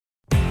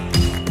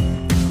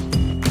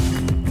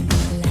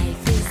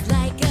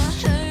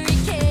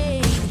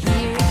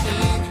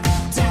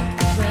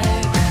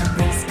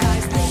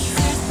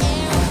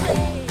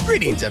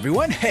Greetings,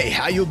 everyone. Hey,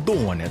 how you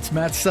doing? It's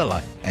Matt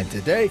Silla, and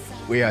today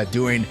we are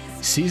doing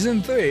Season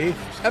 3,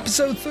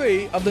 Episode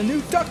 3 of the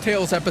new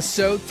DuckTales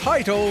episode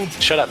titled...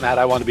 Shut up, Matt.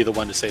 I want to be the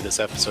one to say this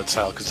episode's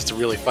title because it's a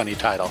really funny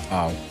title.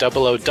 Oh.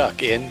 00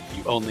 Duck in,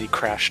 you only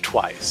crash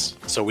twice.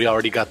 So we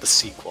already got the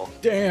sequel.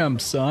 Damn,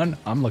 son.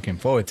 I'm looking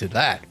forward to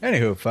that.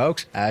 Anywho,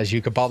 folks, as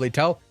you could probably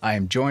tell, I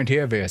am joined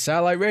here via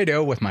satellite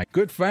radio with my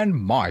good friend,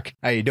 Mark.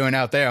 How you doing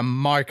out there,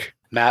 Mark?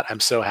 Matt, I'm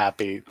so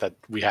happy that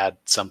we had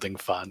something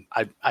fun.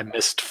 I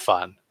missed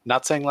fun.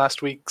 Not saying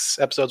last week's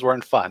episodes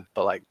weren't fun,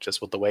 but like just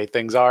with the way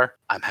things are,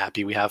 I'm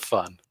happy we have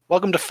fun.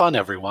 Welcome to fun,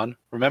 everyone.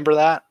 Remember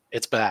that?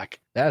 It's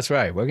back. That's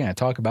right. We're going to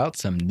talk about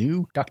some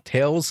new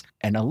DuckTales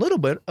and a little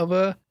bit of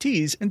a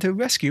tease into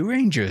Rescue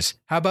Rangers.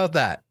 How about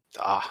that?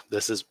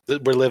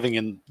 We're living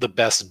in the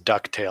best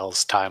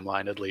DuckTales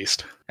timeline, at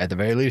least. At the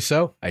very least,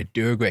 so, I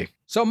do agree.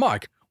 So,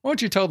 Mark, why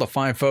don't you tell the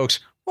fine folks,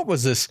 what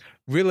was this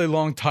really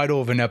long title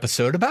of an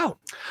episode about?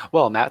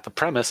 Well, Matt, the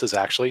premise is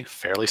actually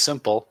fairly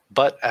simple,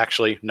 but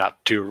actually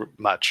not too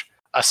much.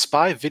 A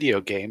spy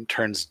video game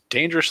turns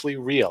dangerously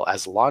real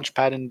as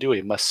Launchpad and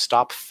Dewey must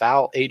stop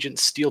foul Agent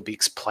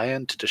Steelbeak's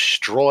plan to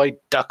destroy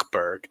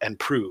Duckburg and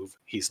prove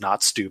he's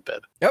not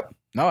stupid. Yep.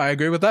 No, I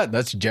agree with that.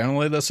 That's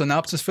generally the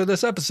synopsis for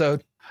this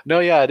episode. No,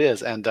 yeah, it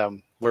is. And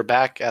we're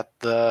back at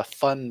the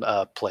fun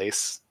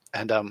place.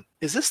 And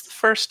is this the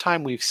first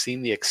time we've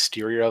seen the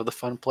exterior of the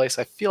fun place?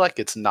 I feel like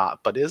it's not,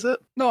 but is it?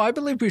 No, I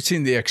believe we've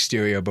seen the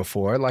exterior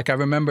before. Like I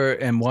remember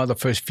in one of the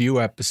first few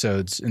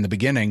episodes in the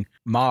beginning,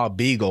 Ma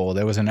Beagle,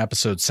 there was an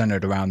episode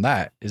centered around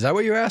that. Is that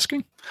what you're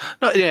asking?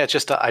 No, yeah, it's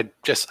just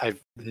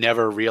I've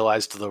never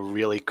realized the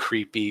really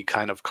creepy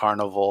kind of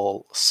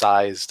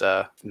carnival-sized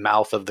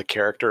mouth of the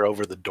character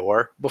over the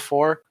door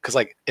before, because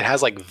like it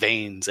has like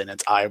veins in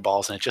its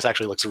eyeballs, and it just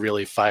actually looks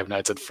really Five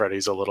Nights at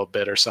Freddy's a little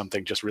bit or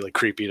something, just really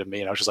creepy to me.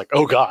 And I was just like,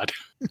 oh god.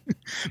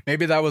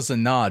 Maybe that was a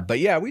nod, but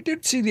yeah, we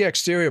did see the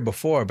exterior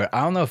before, but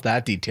I don't know if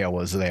that detail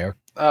was there.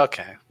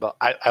 Okay, well,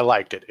 I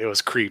liked it. It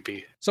was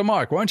creepy. So,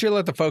 Mark, why don't you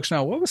let the folks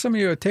know, what were some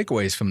of your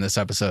takeaways from this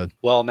episode?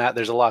 Well, Matt,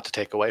 there's a lot to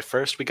take away.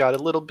 First, we got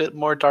a little bit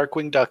more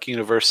Darkwing Duck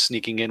universe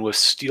sneaking in with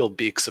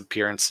Steelbeak's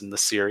appearance in the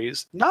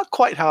series. Not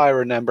quite how I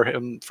remember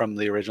him from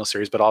the original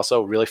series, but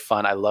also really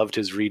fun. I loved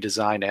his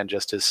redesign and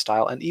just his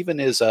style, and even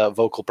his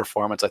vocal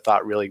performance I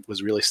thought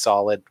was really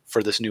solid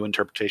for this new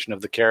interpretation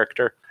of the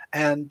character.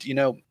 And, you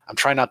know, I'm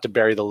trying not to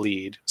bury the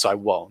lead, so I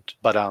won't.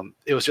 But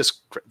it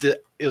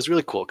was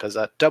really cool because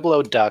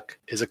 00 Duck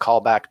is a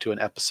callback to an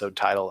episode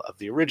title of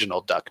the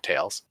original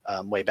DuckTales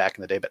way back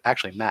in the day. But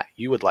actually, Matt,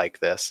 you would like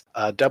this.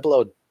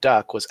 00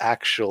 Duck was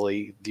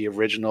actually the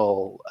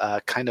original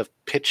kind of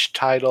pitch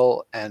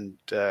title and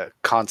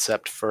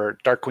concept for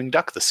Darkwing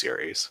Duck, the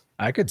series.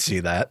 I could see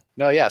that.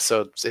 No, yeah,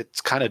 so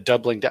it's kind of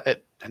doubling down.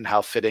 And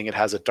how fitting it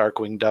has a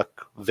Darkwing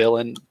Duck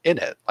villain in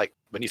it. Like,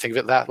 when you think of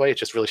it that way, it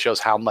just really shows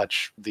how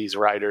much these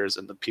writers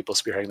and the people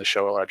spearheading the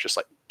show are just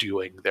like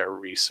doing their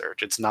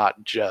research. It's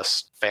not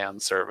just fan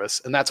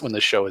service. And that's when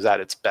the show is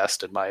at its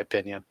best, in my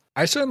opinion.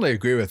 I certainly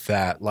agree with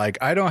that. Like,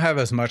 I don't have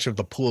as much of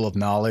the pool of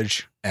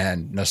knowledge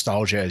and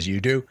nostalgia as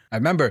you do. I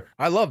remember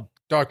I loved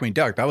Darkwing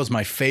Duck. That was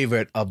my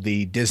favorite of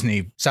the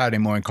Disney Saturday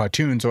morning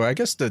cartoons, or I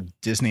guess the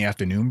Disney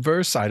afternoon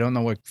verse. I don't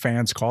know what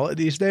fans call it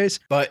these days,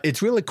 but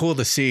it's really cool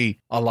to see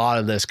a lot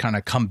of this kind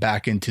of come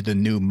back into the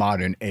new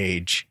modern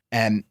age.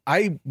 And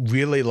I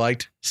really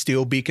liked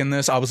Steelbeak in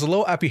this. I was a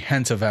little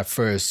apprehensive at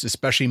first,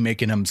 especially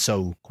making him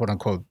so quote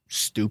unquote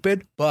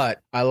stupid,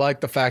 but I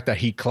like the fact that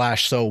he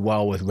clashed so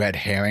well with Red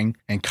Herring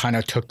and kind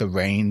of took the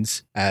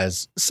reins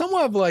as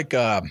somewhat of like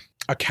a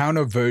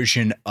counter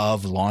version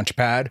of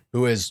Launchpad,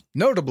 who is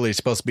notably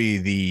supposed to be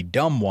the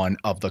dumb one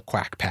of the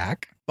Quack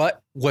Pack,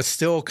 but was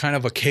still kind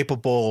of a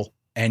capable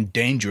and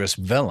dangerous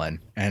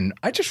villain. And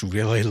I just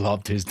really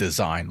loved his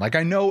design. Like,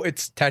 I know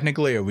it's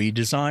technically a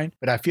redesign,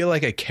 but I feel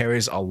like it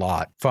carries a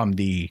lot from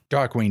the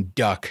Darkwing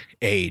Duck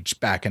age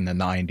back in the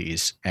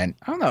 90s. And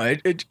I don't know,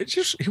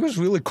 he was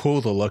really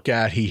cool to look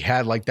at. He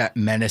had like that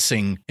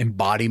menacing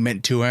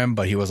embodiment to him,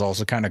 but he was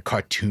also kind of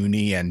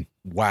cartoony and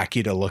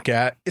wacky to look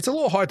at. It's a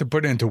little hard to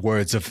put into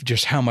words of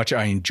just how much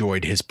I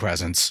enjoyed his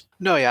presence.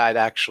 No, yeah, I'd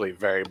actually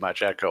very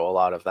much echo a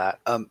lot of that.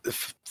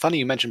 Funny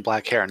you mentioned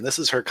Black Heron. This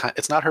is her.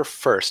 It's not her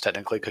first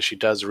technically, because she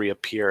does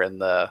reappear in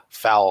the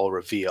foul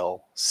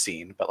reveal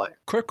scene. But like,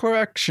 quick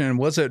correction: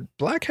 was it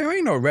Black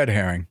Herring or Red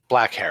Herring?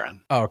 Black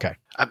Heron. Oh, okay.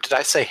 Did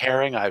I say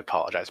herring? I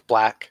apologize.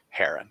 Black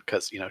Heron,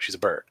 because she's a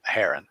bird, a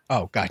heron.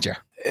 Oh, gotcha.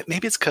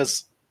 Maybe it's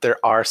because there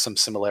are some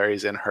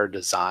similarities in her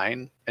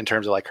design in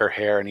terms of like her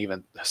hair and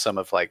even some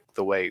of like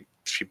the way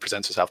she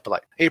presents herself. But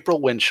like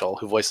April Winchell,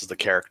 who voices the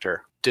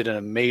character, did an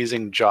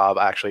amazing job.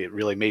 Actually, it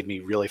really made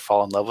me really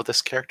fall in love with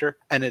this character.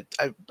 And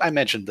I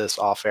mentioned this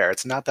off air.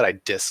 It's not that I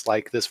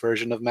dislike this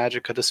version of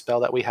Magica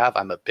Dispel that we have.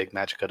 I'm a big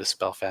Magica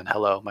Dispel fan.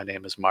 Hello, my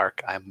name is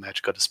Mark. I'm a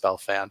Magica Dispel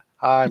fan.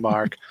 Hi,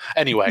 Mark.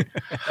 Anyway,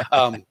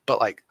 but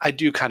like I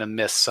do kind of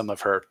miss some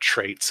of her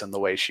traits and the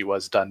way she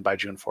was done by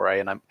June Foray.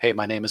 And hey,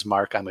 my name is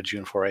Mark. I'm a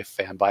June Foray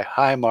fanboy.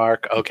 Hi,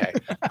 Mark. Okay,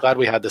 glad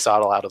we had this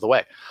all out of the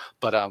way.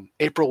 But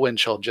April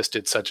Winchell just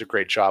did such a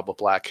great job with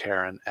Black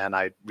Hair, and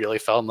I really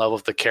fell in love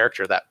with the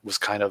character that was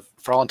kind of,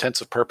 for all intents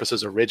and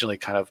purposes, originally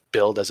kind of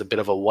billed as a bit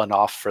of a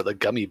one-off for the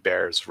Gummy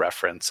Bears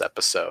reference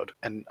episode.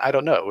 And I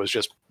don't know, it was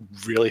just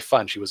really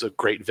fun. She was a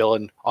great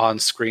villain on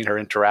screen. Her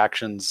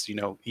interactions,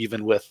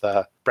 even with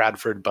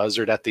Bradford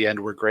Buzzard at the end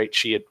were great.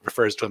 She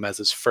refers to him as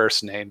his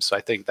first name, so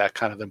I think that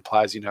kind of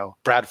implies,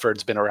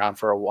 Bradford's been around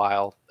for a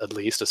while, at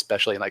least,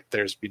 especially like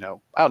there's, I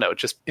don't know,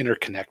 just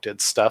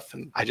interconnected stuff,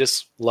 and I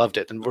just loved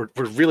it. And we're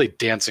really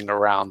dancing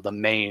around the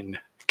main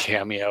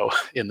cameo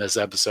in this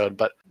episode,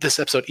 but this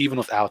episode, even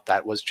without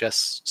that, was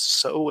just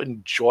so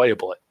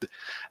enjoyable.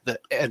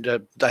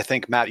 And I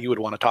think, Matt, you would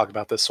want to talk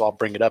about this, so I'll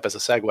bring it up as a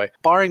segue.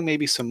 Barring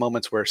maybe some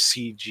moments where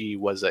CG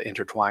was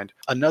intertwined,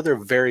 another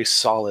very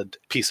solid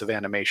piece of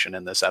animation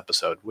in this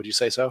episode. Would you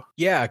say so?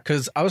 Yeah,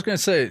 because I was going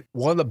to say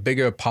one of the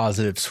bigger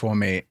positives for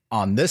me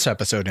on this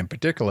episode in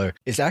particular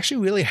is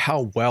actually really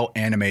how well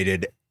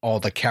animated all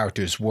the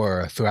characters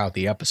were throughout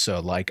the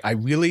episode. Like,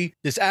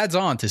 this adds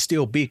on to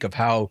Steel Beak of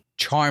how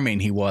charming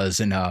he was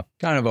in a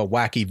kind of a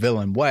wacky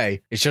villain way.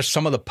 It's just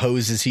some of the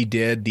poses he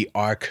did, the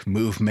arc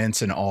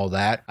movements and all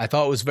that. I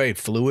thought it was very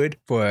fluid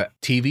for a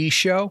TV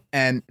show,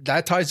 and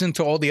that ties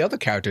into all the other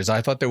characters.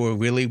 I thought they were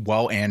really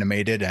well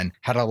animated and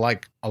had a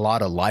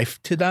lot of life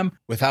to them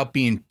without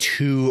being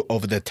too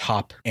over the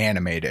top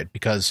animated,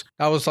 because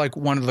that was like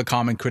one of the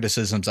common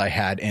criticisms I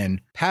had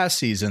in past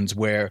seasons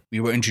where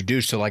we were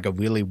introduced to like a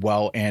really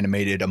well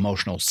animated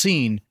emotional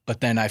scene, but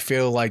then I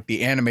feel like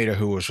the animator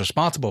who was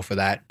responsible for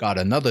that got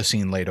another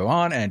scene later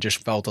on and it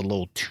just felt a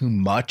little too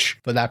much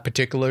for that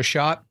particular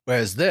shot.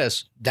 Whereas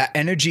this, that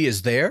energy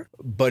is there,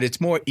 but it's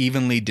more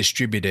evenly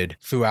distributed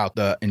throughout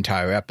the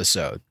entire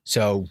episode.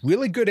 So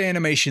really good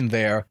animation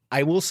there.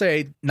 I will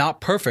say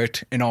not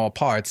perfect in all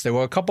parts. There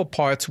were a couple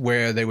parts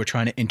where they were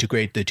trying to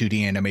integrate the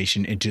 2D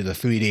animation into the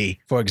 3D.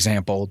 For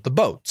example, the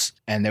boats.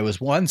 And there was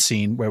one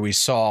scene where we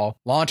saw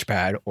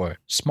Launchpad, or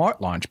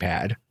Smart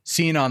Launchpad,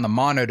 seen on the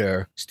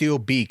monitor, Steel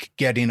Beak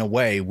getting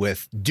away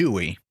with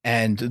Dewey.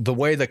 And the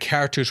way the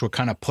characters were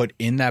kind of put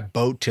in that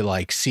boat to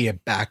like see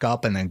it back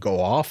up and then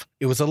go off,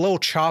 it was a little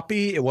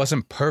choppy. It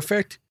wasn't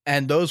perfect.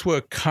 And those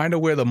were kind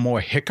of where the more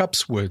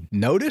hiccups were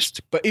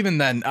noticed. But even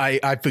then,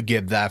 I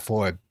forgive that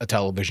for a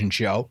television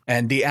show.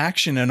 And the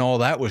action and all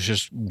that was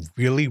just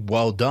really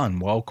well done,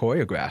 well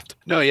choreographed.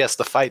 No, yes,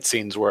 the fight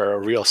scenes were a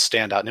real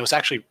standout. And it was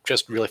actually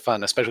just really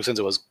fun, especially since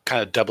it was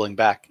kind of doubling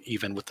back,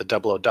 even with the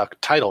Double O Duck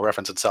title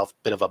reference itself,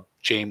 bit of a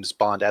James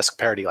Bond-esque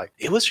parody. Like,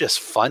 it was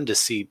just fun to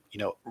see,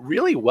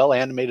 really well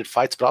animated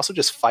fights, but also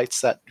just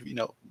fights that,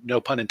 no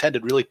pun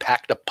intended, really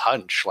packed a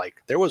punch. Like,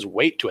 there was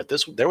weight to it.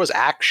 There was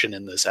action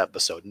in this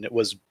episode, and it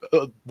was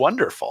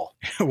wonderful.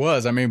 It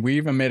was. I mean, we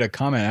even made a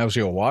comment as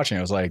we were watching.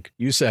 I was like,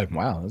 you said,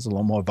 wow, this is a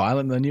little more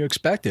violent than you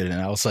expected.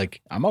 And I was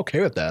like, I'm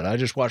okay with that. I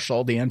just watched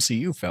all the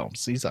MCU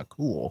films. These are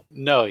cool.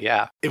 No,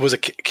 yeah. It was a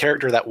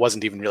character that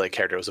wasn't even really a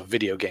character. It was a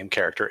video game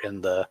character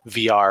in the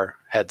VR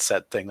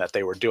headset thing that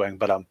they were doing.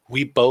 But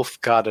we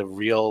both got a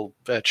real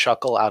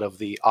chuckle out of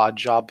the Odd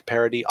Job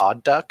parody,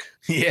 Odd Duck.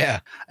 Yeah.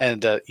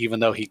 And even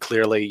though he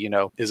clearly,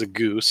 is a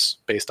goose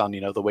based on,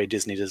 the way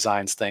Disney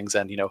designs things.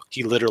 And,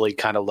 he literally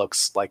kind of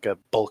looks like a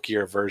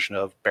bulkier version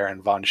of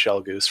Baron von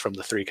Shellgoose from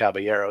the Three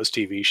Caballeros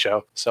TV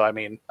show. So, I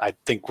mean, I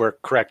think we're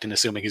correct in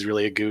assuming he's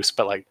really a goose.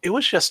 But like, it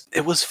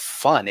was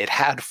fun. It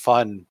had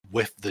fun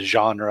with the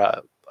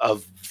genre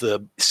of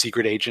the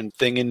secret agent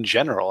thing in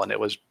general. And it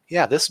was,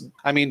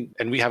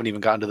 and we haven't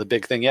even gotten to the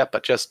big thing yet,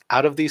 but just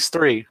out of these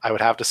three, I would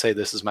have to say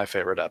this is my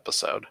favorite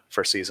episode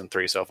for season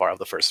 3 so far, of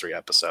the first 3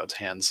 episodes,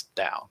 hands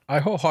down. I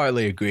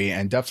wholeheartedly agree.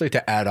 And definitely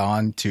to add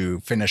on to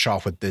finish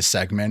off with this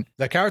segment,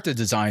 the character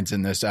designs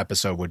in this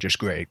episode were just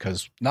great,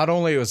 because not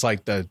only it was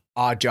like the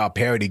Odd Job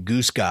parody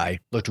goose guy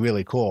looked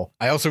really cool,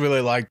 I also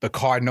really liked the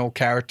Cardinal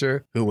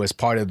character who was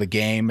part of the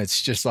game.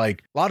 It's just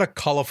like a lot of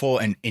colorful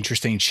and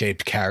interesting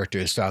shaped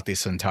characters throughout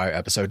this entire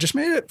episode. Just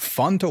made it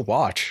fun to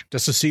watch,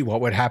 just to see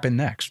what would happen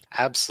next.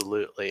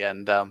 Absolutely.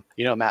 And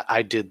Matt,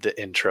 I did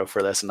the intro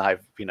for this, and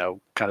I've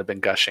kind of been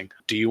gushing.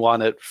 Do you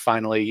want to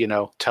finally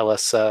tell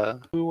us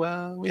who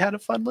we had a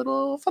fun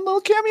little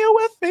cameo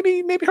with?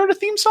 Maybe heard a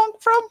theme song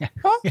from?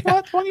 Huh?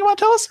 Yeah. What do you want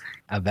to tell us?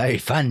 A very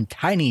fun,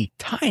 tiny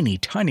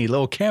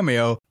little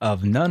cameo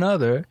of none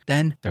other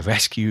than the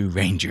Rescue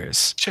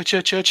Rangers.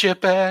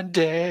 Chip and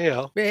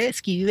Dale.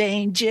 Rescue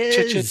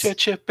Rangers.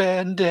 Chip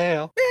and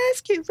Dale.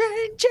 Rescue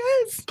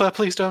Rangers. But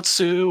please don't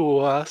sue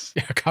us.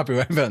 Yeah,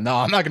 copyright. No,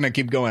 I'm not going to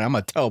keep going. I'm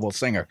a terrible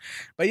singer.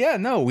 But yeah,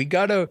 no, we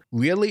got a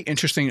really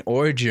interesting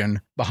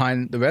origin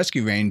behind the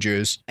Rescue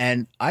Rangers.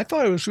 And I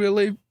thought it was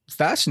really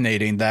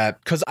fascinating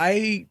that, because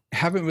I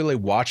haven't really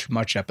watched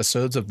much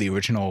episodes of the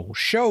original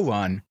show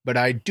run, but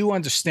I do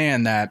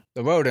understand that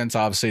the rodents,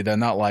 obviously, they're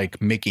not like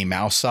Mickey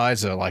Mouse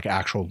size, they're like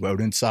actual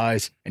rodent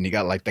size. And you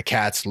got like the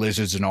cats,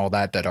 lizards, and all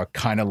that are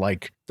kind of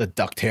like the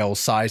DuckTales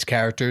size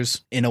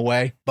characters in a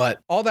way.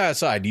 But all that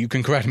aside, you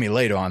can correct me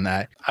later on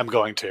that. I'm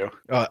going to.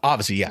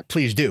 Obviously, yeah,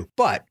 please do.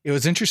 But it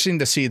was interesting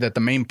to see that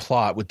the main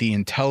plot with the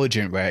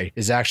intelligent ray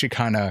is actually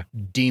kind of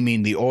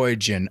deeming the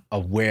origin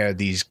of where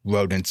these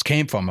rodents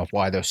came from, of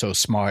why they're so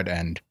smart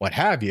and what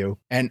have you.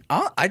 And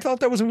I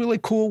thought that was a really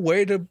cool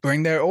way to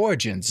bring their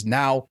origins.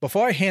 Now,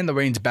 before I hand the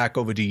reins back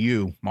over to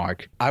you,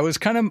 Mark, I was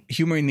kind of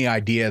humoring the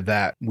idea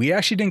that we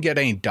actually didn't get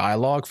any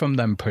dialogue from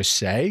them per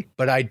se,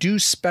 but I do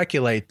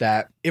speculate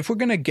that if we're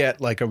going to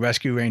get like a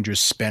Rescue Rangers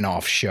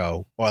spin-off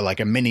show or like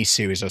a mini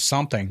series or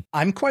something,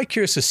 I'm quite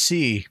curious to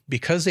see,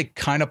 because they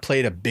kind of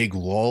played a big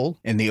role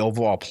in the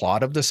overall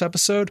plot of this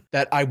episode,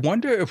 that I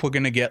wonder if we're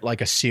going to get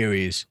like a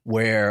series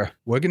where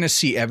we're going to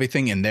see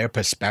everything in their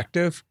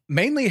perspective,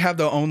 mainly have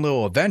their own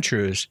little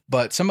adventures,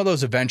 but some of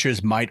those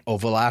adventures might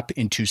overlap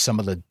into some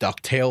of the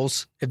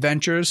DuckTales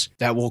adventures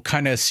that we'll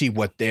kind of see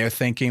what they're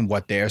thinking,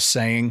 what they're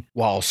saying,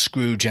 while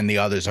Scrooge and the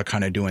others are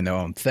kind of doing their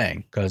own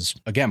thing. Because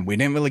again, we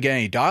didn't really get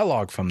any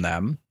dialogue from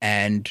them,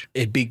 and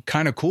it'd be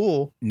kind of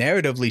cool,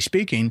 narratively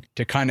speaking,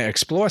 to kind of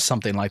explore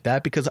something like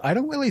that, because I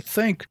don't really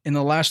think in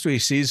the last 3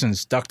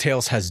 seasons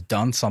DuckTales has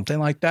done something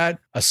like that,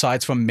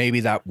 aside from maybe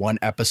that one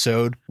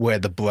episode where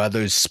the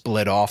brothers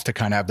split off to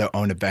kind of have their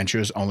own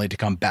adventures, only to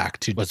come back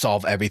to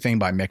resolve everything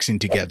by mixing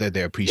together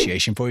their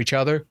appreciation for each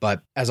other.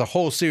 But as a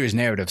whole series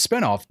narrative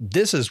spinoff,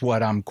 this is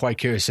what I'm quite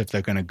curious if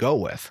they're going to go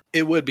with.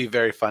 It would be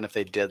very fun if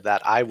they did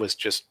that. I was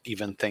just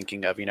even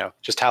thinking of,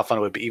 just how fun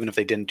it would be, even if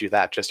they didn't do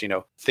that, just,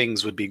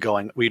 things would be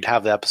going, we'd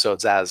have the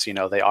episodes as,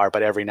 they are,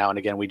 but every now and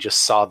again, we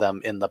just saw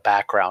them in the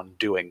background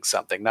doing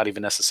something, not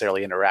even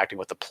necessarily interacting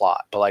with the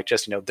plot, but like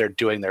just, they're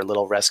doing their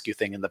little rescue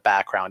thing in the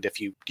background. If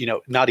you,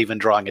 not even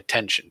drawing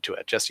attention to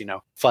it, just,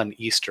 fun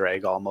Easter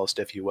egg almost,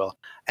 if you will.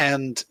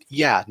 And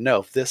yeah,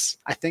 no, this,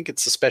 I think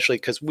it's especially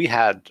because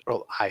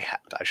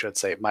I should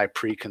say, my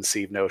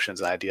preconceived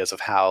notions and ideas of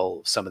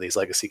how some of these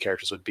legacy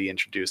characters would be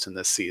introduced in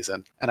this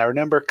season. And I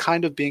remember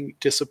kind of being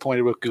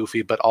disappointed with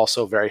Goofy, but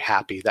also very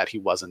happy that he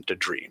wasn't a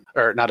dream,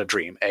 or not a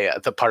dream,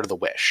 the part of the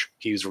wish.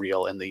 He's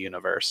real in the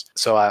universe.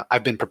 So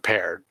I've been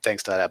prepared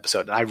thanks to that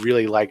episode. And I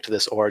really liked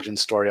this origin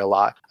story a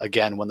lot.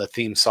 Again, when the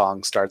theme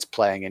song starts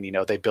playing and,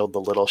 they build the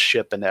little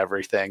ship and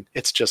everything,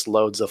 it's just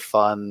loads of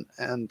fun.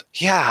 And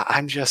yeah,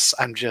 I'm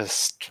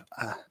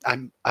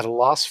at a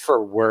loss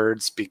for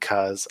words,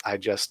 because I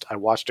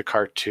watched a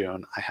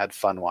cartoon. I had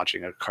fun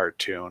watching a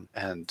cartoon,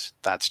 and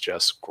that's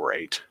just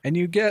great. And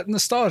you get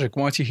nostalgic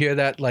once you hear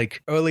that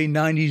like early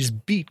 90s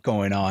beat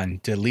going on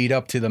to lead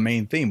up to the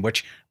main theme,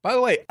 which, by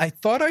the way, I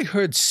thought I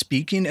heard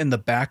speaking in the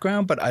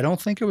background, but I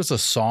don't think it was a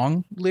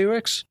song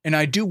lyrics. And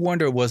I do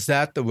wonder, was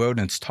that the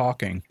rodents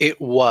talking? It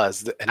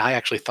was. And I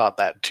actually thought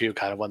that too,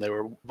 kind of when they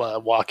were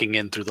walking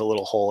in through the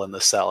little hole in the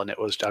cell. And I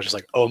was just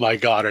like, oh my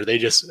God, are they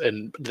just,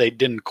 and they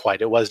didn't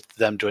quite. It was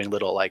them doing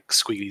little like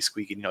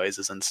squeaky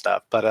noises and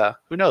stuff. But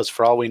who knows?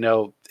 For all we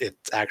know, it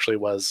actually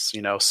was,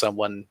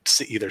 someone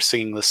either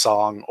singing the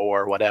song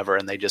or whatever,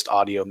 and they just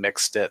audio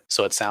mixed it.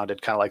 So it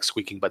sounded kind of like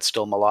squeaking, but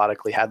still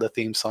melodically had the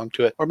theme song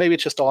to it. Or maybe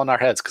it's just all in our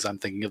heads, because I'm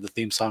thinking of the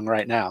theme song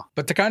right now.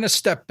 But to kind of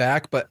step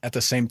back, but at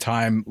the same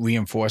time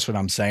reinforce what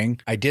I'm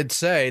saying, I did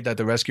say that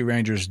the Rescue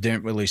Rangers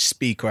didn't really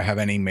speak or have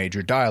any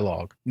major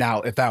dialogue.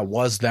 Now, if that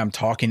was them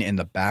talking in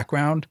the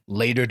background,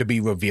 later to be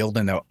revealed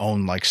in their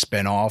own like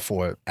spin-off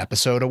or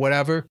episode or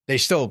whatever, they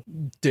still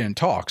didn't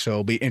talk. So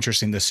it'll be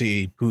interesting to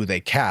see who they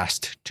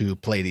cast to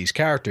play these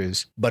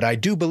characters. But I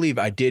do believe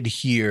I did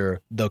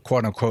hear the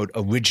quote-unquote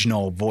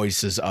original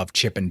voices of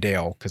Chip and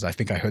Dale, because I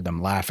think I heard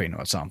them laughing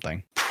or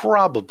something.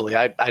 Probably.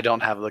 I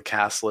don't have the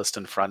cast list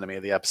in front of me.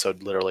 The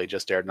episode literally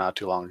just aired not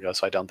too long ago,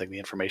 so I don't think the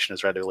information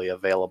is readily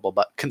available.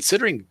 But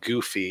considering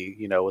Goofy,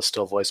 was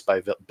still voiced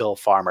by Bill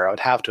Farmer, I would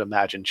have to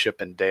imagine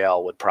Chip and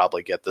Dale would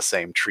probably get the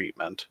same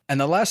treatment. And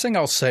the last thing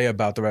I'll say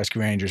about the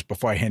Rescue Rangers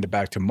before I hand it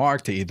back to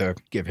Mark to either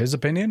give his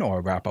opinion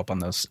or wrap up on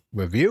this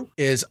review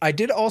is I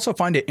did also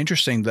find it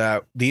interesting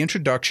that the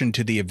introduction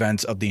to the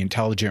events of the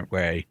Intelligent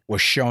Ray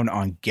was shown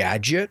on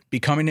Gadget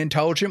becoming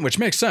intelligent, which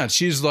makes sense.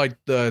 She's like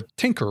the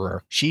tinkerer.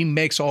 She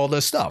makes all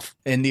this stuff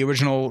in the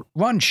original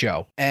Run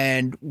show.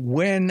 And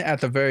when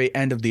at the very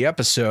end of the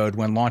episode,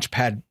 when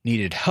Launchpad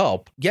needed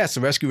help, yes, the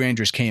Rescue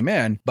Rangers came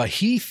in, but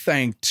he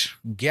thanked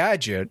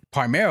Gadget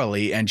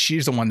primarily, and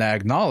she's the one that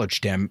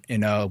acknowledged him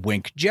in a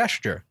wink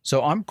gesture.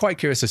 So I'm quite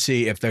curious to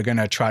see if they're going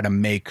to try to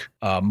make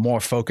more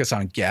focus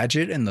on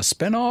Gadget in the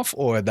spinoff,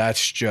 or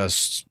that's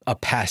just a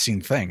passing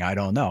thing. I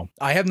don't know.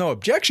 I have no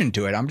objection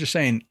to it. I'm just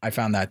saying I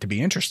found that to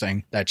be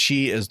interesting, that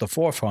she is the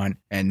forefront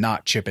and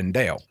not Chip and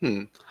Dale.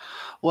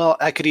 Well,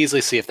 I could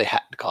easily see if they had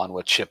gone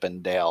with Chip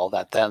and Dale,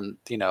 that then,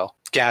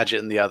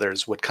 Gadget and the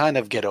others would kind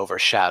of get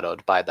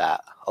overshadowed by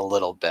that a a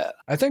little bit.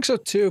 I think so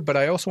too, but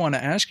I also want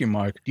to ask you,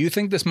 Mark, do you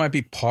think this might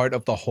be part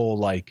of the whole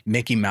like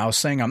Mickey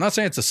Mouse thing? I'm not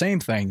saying it's the same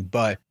thing,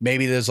 but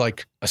maybe there's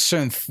like a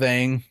certain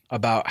thing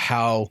about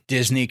how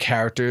Disney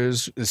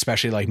characters,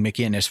 especially like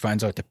Mickey and his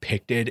friends, are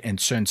depicted in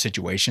certain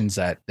situations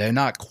that they're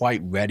not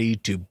quite ready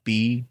to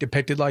be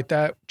depicted like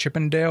that, Chip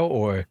and Dale,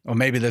 or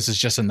maybe this is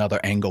just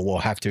another angle we'll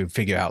have to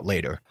figure out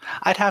later.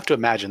 I'd have to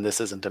imagine this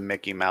isn't a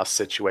Mickey Mouse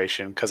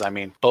situation because, I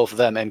mean, both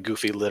them and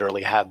Goofy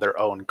literally had their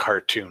own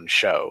cartoon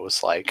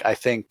shows. Like, I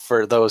think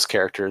for those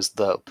characters,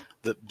 the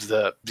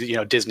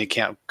Disney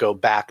can't go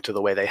back to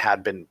the way they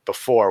had been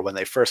before when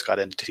they first got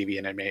into TV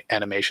and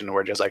animation.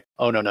 We're just like,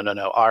 oh no,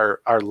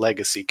 our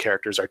legacy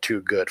characters are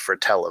too good for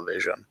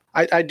television.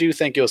 I do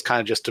think it was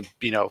kind of just to,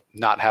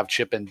 not have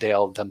Chip and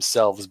Dale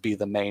themselves be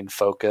the main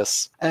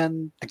focus.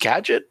 And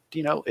Gadget,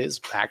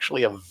 is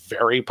actually a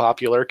very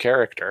popular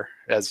character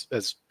as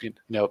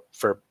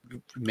for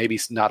maybe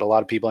not a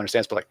lot of people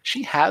understand, but like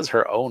she has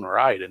her own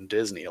ride in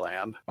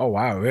Disneyland. Oh,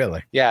 wow.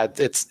 Really? Yeah.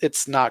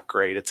 It's not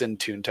great. It's in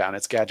Toontown.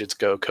 It's Gadget's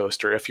Go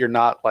Coaster. If you're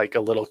not like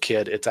a little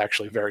kid, it's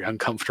actually very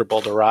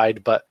uncomfortable to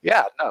ride, but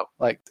yeah, no,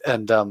 like,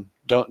 and,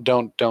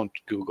 don't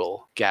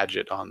Google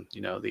Gadget on,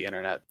 the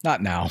internet.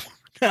 Not now.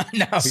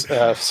 No.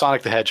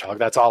 Sonic the Hedgehog.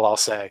 That's all I'll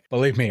say.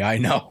 Believe me, I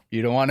know.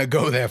 You don't want to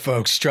go there,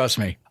 folks. Trust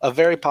me. A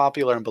very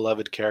popular and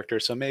beloved character.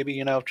 So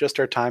maybe, just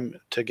her time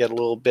to get a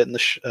little bit in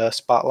the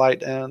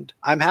spotlight. And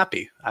I'm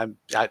happy.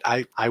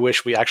 I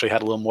wish we actually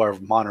had a little more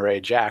of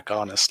Monterey Jack,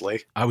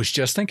 honestly. I was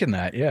just thinking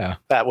that, yeah.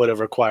 That would have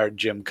required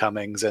Jim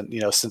Cummings. And,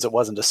 since it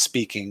wasn't a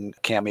speaking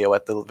cameo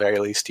at the very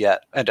least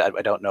yet, and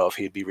I don't know if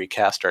he'd be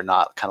recast or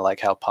not, kind of like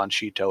how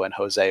Panchito and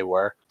Jose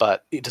were,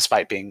 but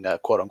despite being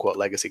quote unquote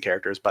legacy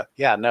characters. But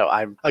yeah, no,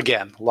 I'm,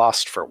 again,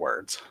 lost for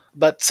words.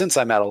 But since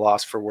I'm at a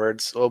loss for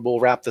words, we'll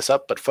wrap this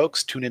up. But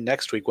folks, tune in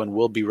next week when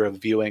we'll be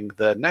reviewing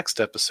the next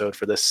episode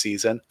for this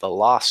season, The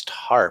Lost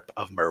Harp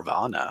of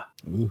Nirvana.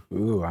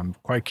 Ooh, I'm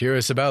quite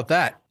curious about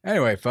that.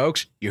 Anyway,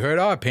 folks, you heard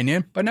our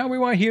opinion, but now we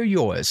want to hear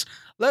yours.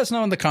 Let us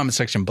know in the comment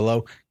section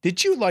below.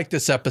 Did you like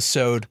this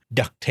episode,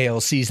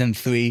 DuckTales Season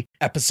 3,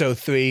 Episode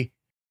 3?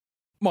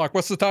 Mark,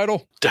 what's the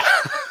title?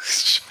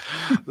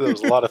 There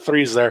was a lot of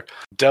threes there.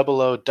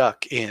 00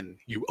 Duck in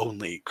You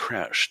Only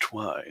Crash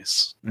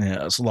Twice. Yeah,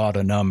 that's a lot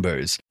of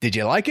numbers. Did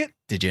you like it?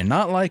 Did you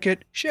not like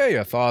it? Share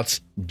your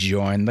thoughts.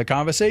 Join the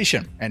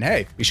conversation. And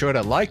hey, be sure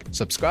to like,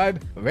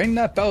 subscribe, ring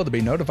that bell to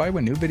be notified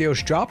when new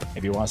videos drop.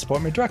 If you want to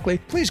support me directly,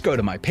 please go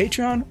to my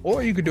Patreon,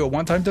 or you could do a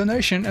one-time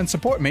donation and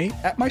support me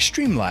at my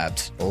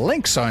Streamlabs.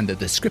 Links are in the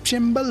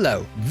description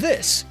below.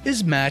 This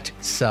is Matt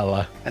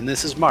Sella. And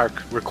this is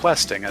Mark,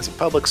 requesting as a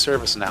public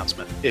service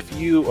announcement, if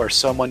you or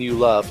someone you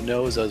love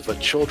knows of a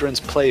children's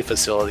play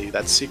facility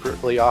that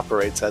secretly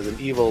operates as an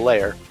evil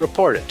lair,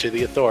 report it to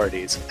the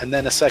authorities, and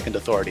then a second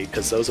authority,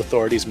 because those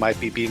authorities might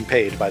be being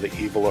paid by the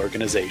evil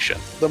organization.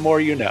 The more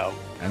you know.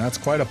 And that's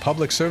quite a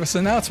public service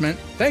announcement.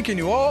 Thanking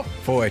you all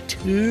for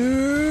tuning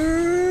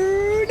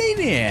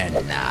in.